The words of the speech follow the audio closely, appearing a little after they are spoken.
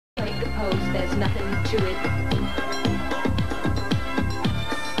a pose, there's nothing to it.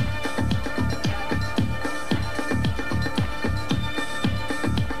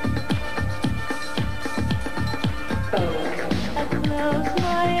 I close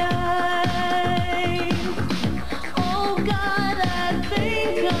my eyes. Oh God, I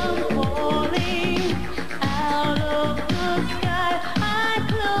think I'm falling out of the sky. I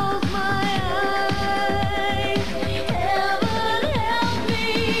close my eyes. Heaven help me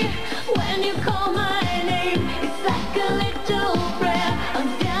when you call my name. It's like a little prayer. I'm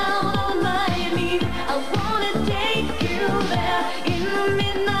down on my knees. I wanna take you there in the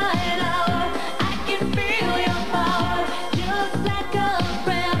midnight hour. I can feel your power. Just like a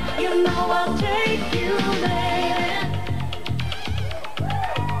prayer, you know I'll take you there.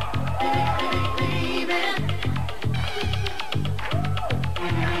 Baby.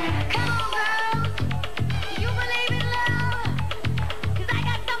 Come on, girls. Do you believe in love? 'Cause I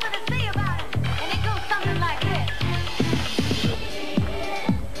got something to say about it. And it goes something like this.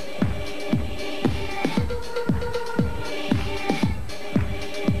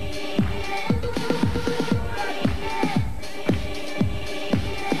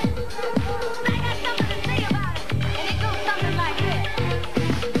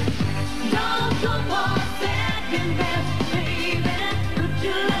 Don't go for second best, baby. Put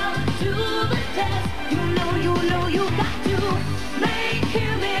your love to the test. You got to make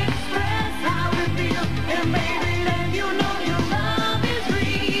him express how he feels. And baby, then you know your love is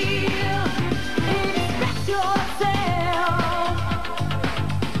real. Respect yourself.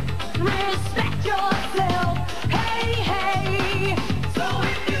 Respect yourself. Hey, hey. So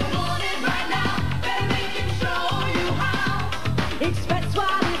if you want it right now, then we can show you how. Express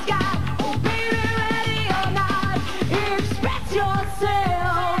what it's got. Oh, baby, ready or not. Express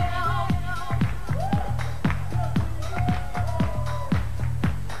yourself.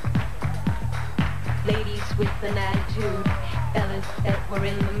 Ladies with an attitude, fellas that were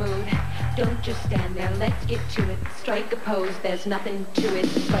in the mood. Don't just stand there, let's get to it. Strike a pose, there's nothing to it.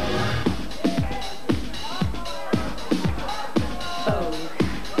 Pose.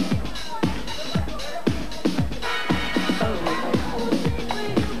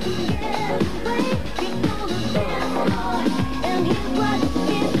 And here's what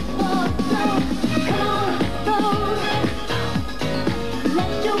it's for. So come on,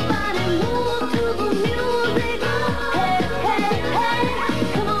 let your body move to the music. Hey, hey, hey,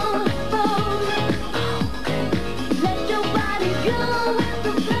 come on, let your body go with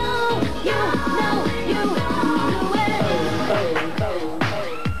the flow. You know you do it.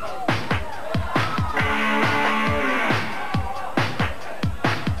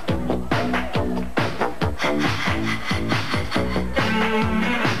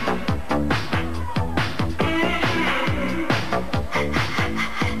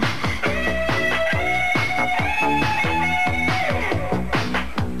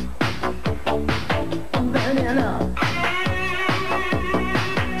 I'm burning up.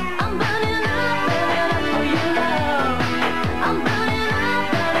 I'm burning up for your love. I'm burning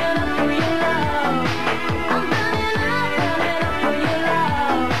up for your love. I'm burning up for your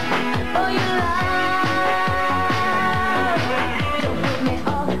love. For your love. Don't put me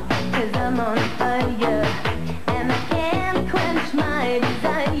off, 'cause I'm on fire. And I can't quench my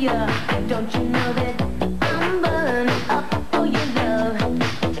desire. Don't you know that I'm burning up for your love?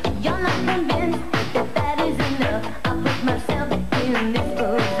 You're not convinced that that is enough. I put myself in this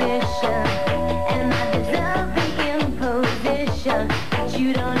position, and I deserve the imposition. But you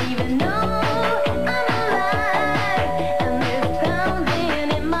don't even know